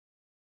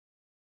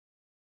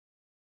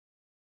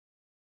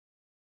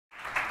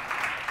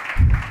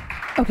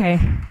Okay,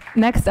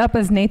 next up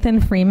is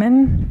Nathan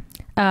Freeman.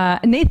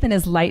 Nathan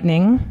is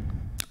lightning,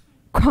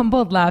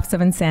 crumbled laughs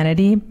of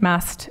insanity,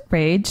 masked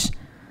rage,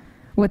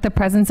 with the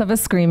presence of a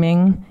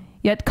screaming,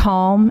 yet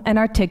calm and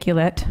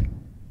articulate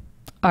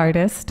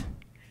artist.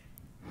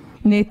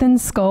 Nathan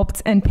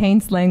sculpts and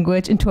paints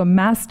language into a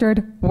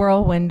mastered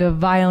whirlwind of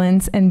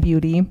violence and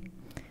beauty.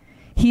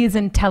 He is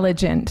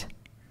intelligent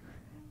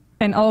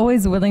and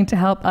always willing to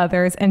help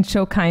others and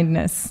show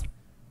kindness.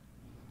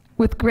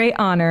 With great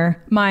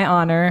honor, my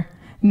honor,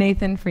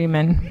 Nathan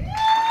Freeman.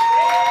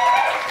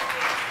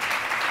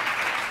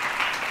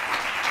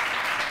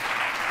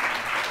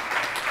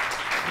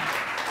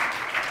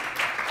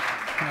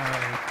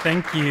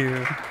 Thank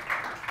you.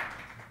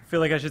 I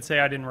feel like I should say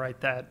I didn't write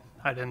that.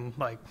 I didn't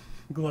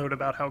gloat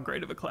about how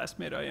great of a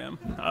classmate I am.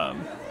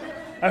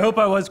 I hope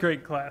I was great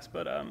in class,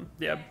 but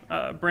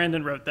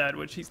Brandon wrote that,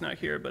 which he's not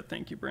here, but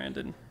thank you,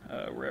 Brandon,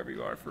 wherever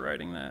you are, for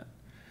writing that.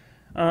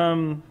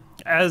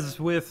 As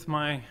with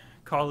my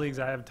colleagues,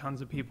 I have tons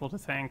of people to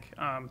thank.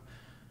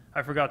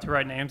 I forgot to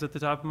write names at the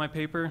top of my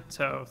paper,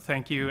 so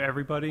thank you,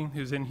 everybody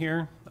who's in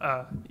here,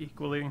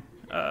 equally.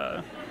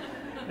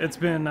 It's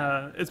been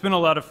a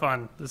lot of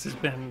fun. This has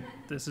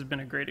been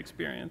a great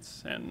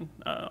experience, and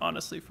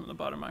honestly, from the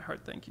bottom of my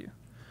heart, thank you.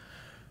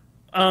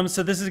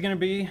 So this is going to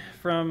be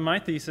from my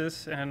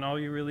thesis, and all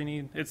you really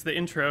need, it's the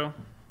intro.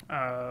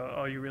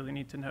 All you really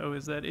need to know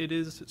is that it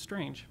is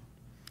strange.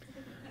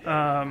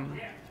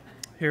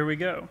 Here we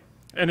go.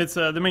 And it's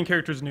the main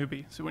character is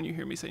Newbie, so when you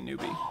hear me say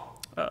Newbie,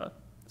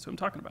 that's what I'm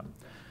talking about.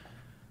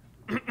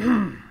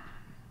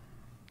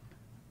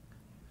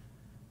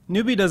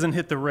 Newbie doesn't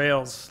hit the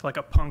rails like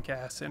a punk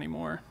ass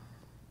anymore.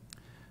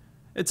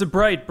 It's a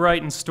bright,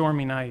 and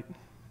stormy night.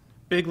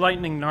 Big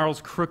lightning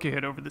gnarls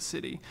crooked over the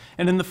city,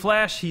 and in the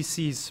flash he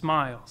sees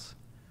smiles.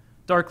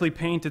 Darkly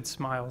painted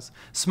smiles,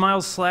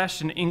 smiles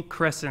slashed in ink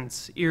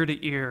crescents, ear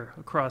to ear,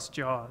 across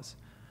jaws.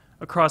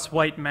 Across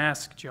white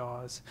mask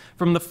jaws.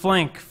 From the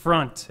flank,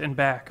 front, and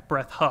back,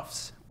 breath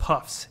huffs,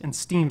 puffs, and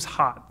steams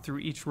hot through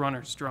each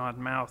runner's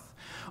drawn mouth.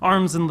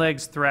 Arms and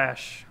legs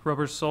thrash,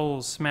 rubber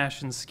soles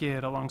smash and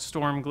skid along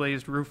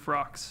storm-glazed roof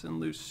rocks and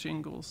loose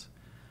shingles.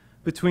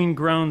 Between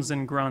groans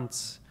and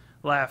grunts,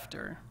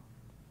 laughter.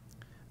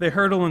 They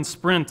hurtle and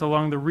sprint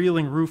along the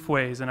reeling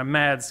roofways in a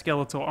mad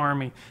skeletal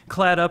army,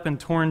 clad up in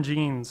torn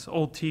jeans,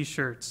 old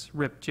t-shirts,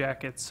 ripped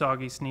jackets,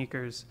 soggy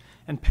sneakers,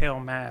 and pale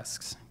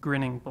masks,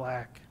 grinning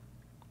black.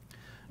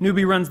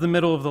 Newbie runs the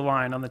middle of the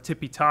line on the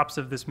tippy tops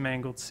of this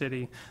mangled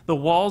city. The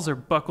walls are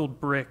buckled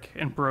brick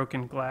and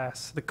broken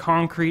glass. The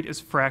concrete is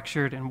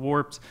fractured and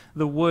warped.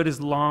 The wood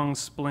is long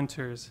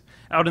splinters.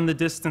 Out in the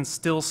distance,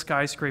 still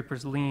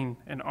skyscrapers lean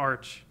and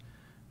arch.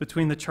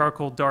 Between the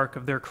charcoal dark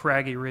of their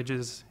craggy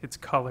ridges, it's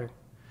color.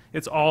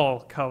 It's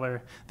all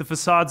color. The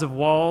facades of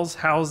walls,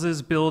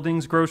 houses,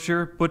 buildings,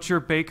 grocer,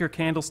 butcher, baker,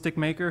 candlestick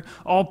maker,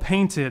 all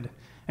painted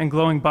and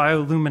glowing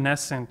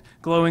bioluminescent,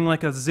 glowing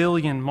like a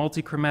zillion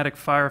multichromatic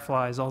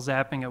fireflies all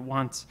zapping at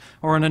once,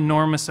 or an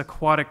enormous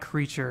aquatic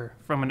creature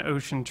from an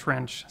ocean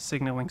trench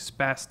signaling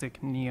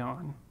spastic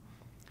neon.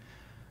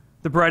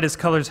 The brightest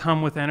colors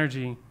hum with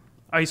energy.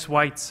 Ice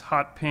whites,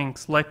 hot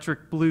pinks,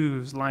 electric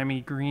blues,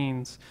 limey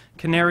greens,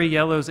 canary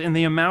yellows, and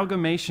the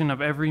amalgamation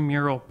of every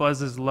mural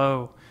buzzes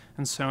low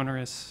and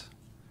sonorous.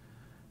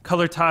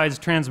 Color tides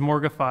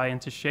transmorgify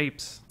into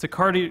shapes,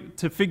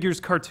 to figures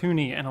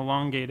cartoony and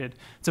elongated,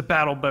 to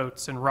battle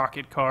boats and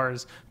rocket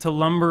cars, to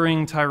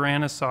lumbering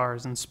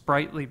tyrannosaurs and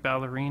sprightly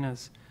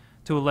ballerinas,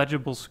 to a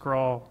legible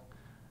scrawl.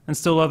 And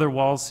still other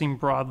walls seem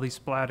broadly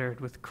splattered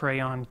with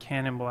crayon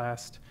cannon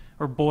blast,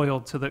 or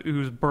boiled till the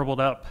ooze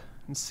burbled up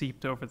and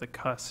seeped over the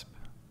cusp.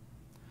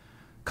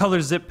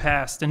 Colors zip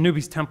past, and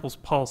Newbie's temples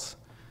pulse,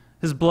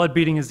 his blood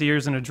beating his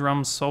ears in a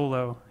drum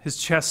solo. His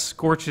chest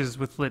scorches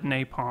with lit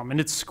napalm, and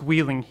it's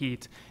squealing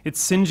heat.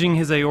 It's singeing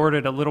his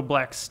aorta to little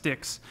black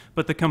sticks,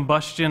 but the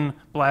combustion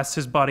blasts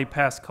his body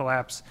past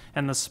collapse,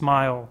 and the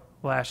smile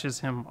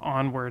lashes him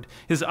onward.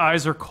 His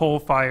eyes are coal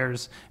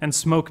fires, and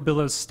smoke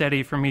billows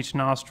steady from each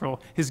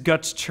nostril. His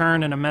guts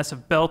churn in a mess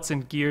of belts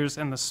and gears,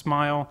 and the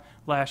smile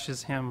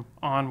lashes him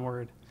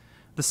onward.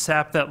 The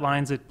sap that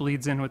lines it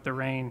bleeds in with the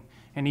rain,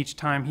 and each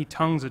time he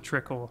tongues a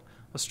trickle,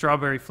 a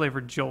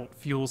strawberry-flavored jolt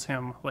fuels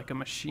him like a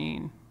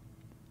machine.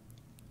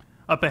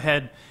 Up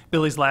ahead,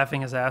 Billy's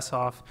laughing his ass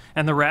off,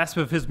 and the rasp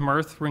of his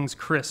mirth rings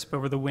crisp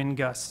over the wind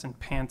gusts and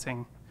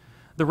panting.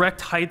 The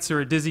wrecked heights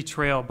are a dizzy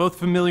trail, both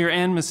familiar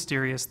and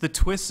mysterious. The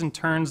twists and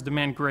turns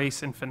demand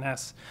grace and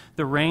finesse.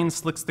 The rain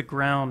slicks the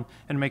ground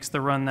and makes the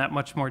run that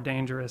much more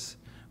dangerous,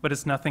 but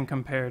it's nothing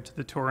compared to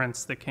the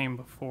torrents that came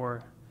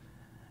before.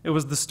 It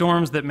was the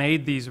storms that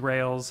made these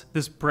rails,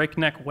 this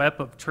breakneck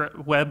web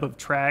of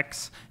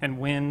tracks and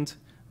wind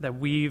that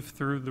weave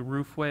through the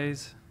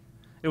roofways.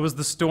 It was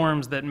the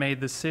storms that made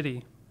the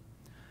city.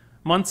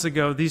 Months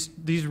ago,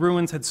 these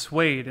ruins had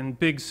swayed in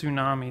big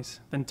tsunamis,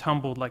 then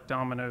tumbled like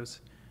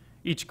dominoes,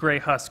 each gray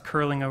husk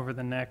curling over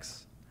the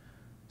next.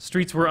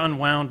 Streets were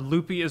unwound,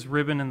 loopy as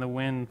ribbon in the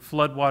wind.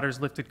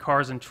 Floodwaters lifted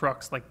cars and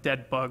trucks like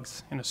dead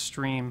bugs in a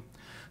stream.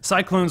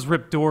 Cyclones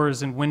ripped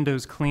doors and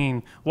windows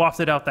clean,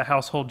 wafted out the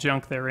household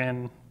junk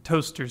therein.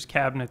 Toasters,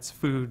 cabinets,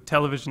 food,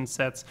 television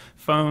sets,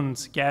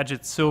 phones,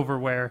 gadgets,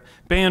 silverware,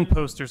 band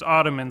posters,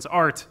 ottomans,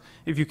 art,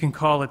 if you can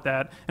call it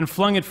that, and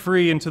flung it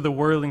free into the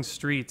whirling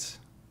streets.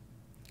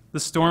 The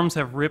storms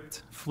have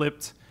ripped,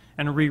 flipped,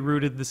 and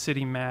rerouted the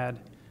city mad,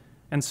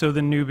 and so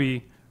the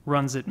newbie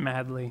runs it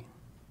madly.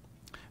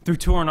 Through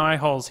torn eye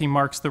holes, he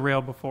marks the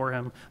rail before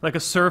him, like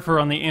a surfer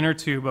on the inner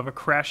tube of a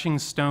crashing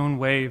stone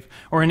wave,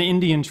 or an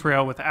Indian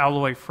trail with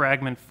alloy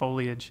fragment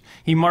foliage.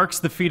 He marks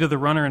the feet of the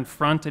runner in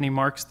front, and he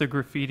marks the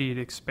graffitied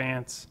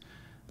expanse.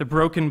 The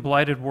broken,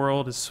 blighted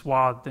world is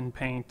swathed in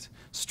paint,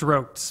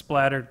 stroked,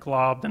 splattered,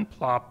 globbed, and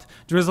plopped,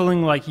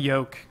 drizzling like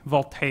yolk,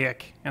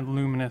 voltaic and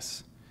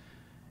luminous.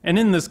 And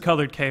in this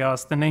colored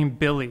chaos, the name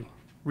Billy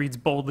reads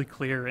boldly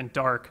clear and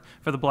dark,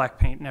 for the black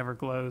paint never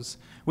glows,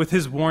 with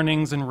his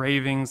warnings and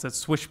ravings that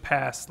swish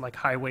past like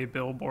highway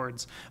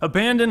billboards.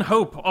 Abandon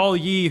hope, all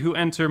ye who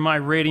enter my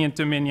radiant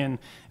dominion,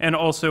 and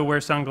also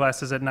wear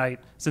sunglasses at night.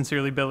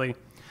 Sincerely, Billy.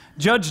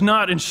 Judge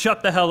not and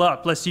shut the hell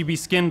up, lest you be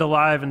skinned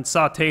alive and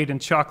sautéed in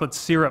chocolate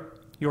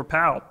syrup. Your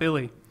pal,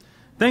 Billy.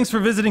 Thanks for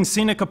visiting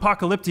Scenic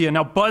Apocalyptia.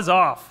 Now buzz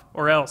off,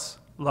 or else,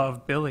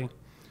 love, Billy.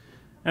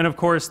 And of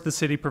course, the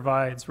city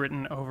provides,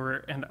 written over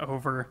and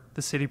over.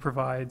 The city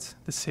provides,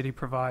 the city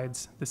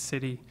provides, the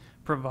city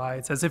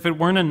provides, as if it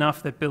weren't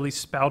enough that Billy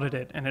spouted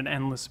it in an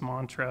endless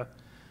mantra.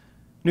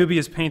 Newbie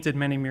has painted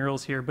many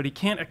murals here, but he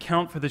can't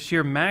account for the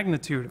sheer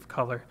magnitude of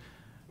color,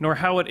 nor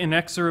how it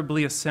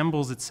inexorably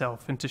assembles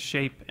itself into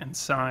shape and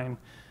sign.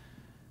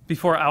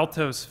 Before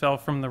Altos fell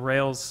from the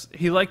rails,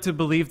 he liked to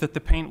believe that the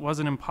paint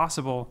wasn't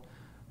impossible,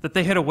 that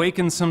they had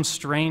awakened some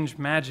strange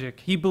magic.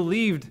 He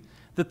believed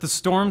that the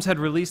storms had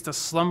released a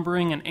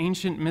slumbering and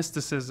ancient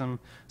mysticism,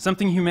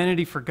 something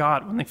humanity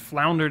forgot when they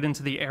floundered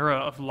into the era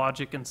of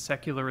logic and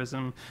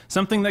secularism,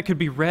 something that could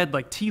be read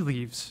like tea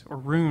leaves or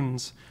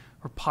runes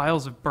or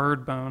piles of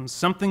bird bones,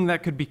 something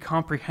that could be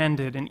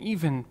comprehended and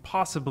even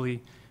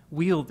possibly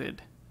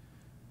wielded.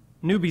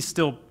 Newbie's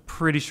still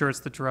pretty sure it's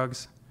the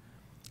drugs.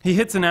 He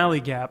hits an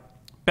alley gap,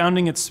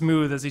 bounding it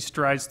smooth as he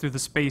strides through the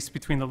space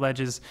between the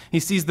ledges. He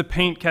sees the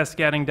paint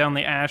cascading down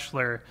the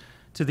ashlar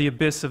to the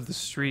abyss of the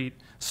street,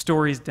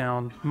 stories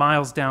down,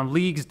 miles down,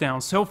 leagues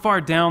down, so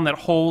far down that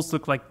holes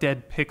look like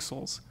dead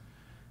pixels.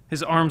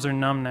 His arms are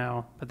numb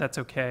now, but that's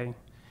okay.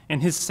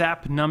 In his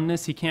sap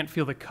numbness, he can't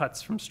feel the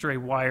cuts from stray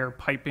wire,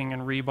 piping,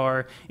 and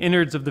rebar,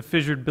 innards of the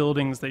fissured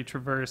buildings they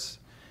traverse.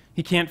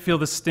 He can't feel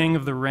the sting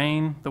of the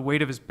rain, the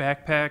weight of his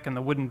backpack, and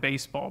the wooden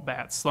baseball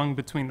bat slung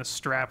between the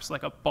straps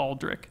like a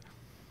baldric.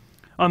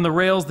 On the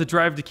rails, the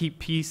drive to keep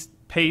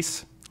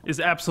pace is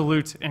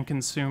absolute and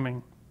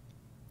consuming.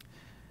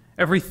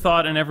 Every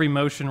thought and every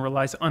motion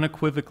relies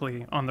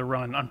unequivocally on the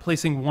run, on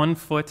placing one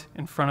foot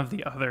in front of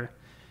the other.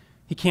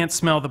 He can't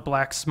smell the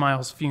black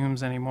smile's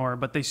fumes anymore,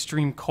 but they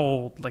stream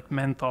cold like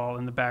menthol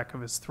in the back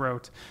of his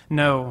throat.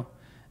 No,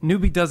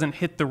 Newbie doesn't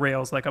hit the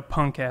rails like a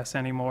punk ass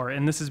anymore,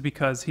 and this is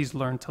because he's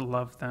learned to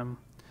love them.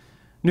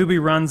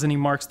 Newbie runs and he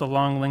marks the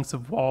long lengths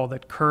of wall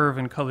that curve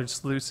in colored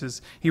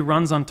sluices. He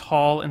runs on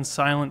tall and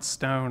silent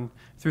stone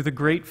through the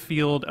great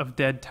field of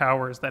dead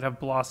towers that have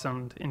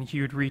blossomed in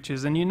hued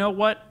reaches. And you know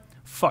what?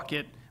 Fuck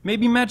it.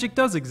 Maybe magic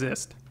does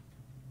exist.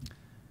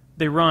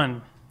 They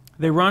run.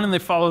 They run and they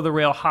follow the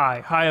rail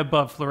high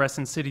above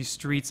fluorescent city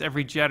streets,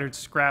 every jettered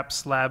scrap,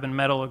 slab, and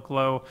metal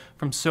aglow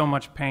from so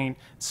much paint,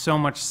 so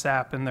much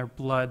sap in their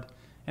blood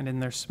and in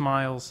their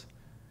smiles.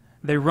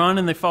 They run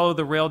and they follow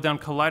the rail down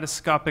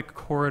kaleidoscopic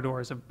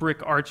corridors of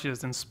brick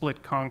arches and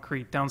split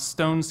concrete, down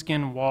stone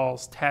skin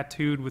walls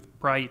tattooed with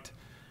bright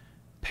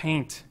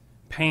paint,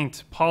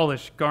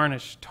 polish,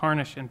 garnish,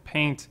 tarnish, and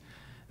paint.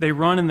 They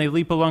run and they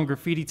leap along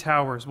graffiti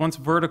towers, once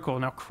vertical,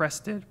 now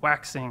crested,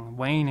 waxing,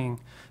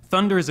 waning.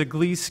 Thunder is a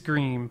glee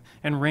scream,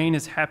 and rain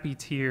is happy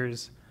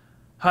tears.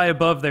 High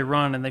above they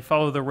run and they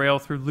follow the rail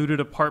through looted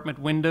apartment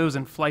windows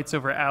and flights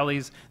over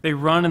alleys. They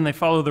run and they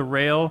follow the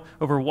rail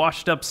over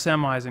washed up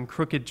semis and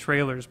crooked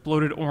trailers,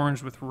 bloated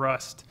orange with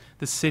rust.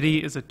 The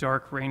city is a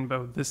dark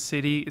rainbow. The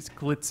city is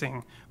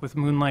glitzing with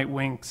moonlight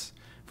winks.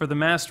 For the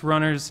masked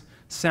runners,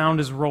 sound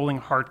is rolling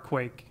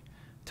heartquake.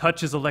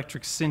 Touch is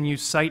electric sinew,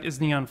 sight is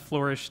neon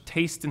flourish,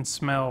 taste and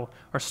smell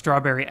are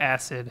strawberry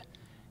acid,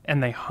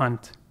 and they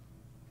hunt.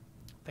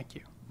 Thank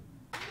you.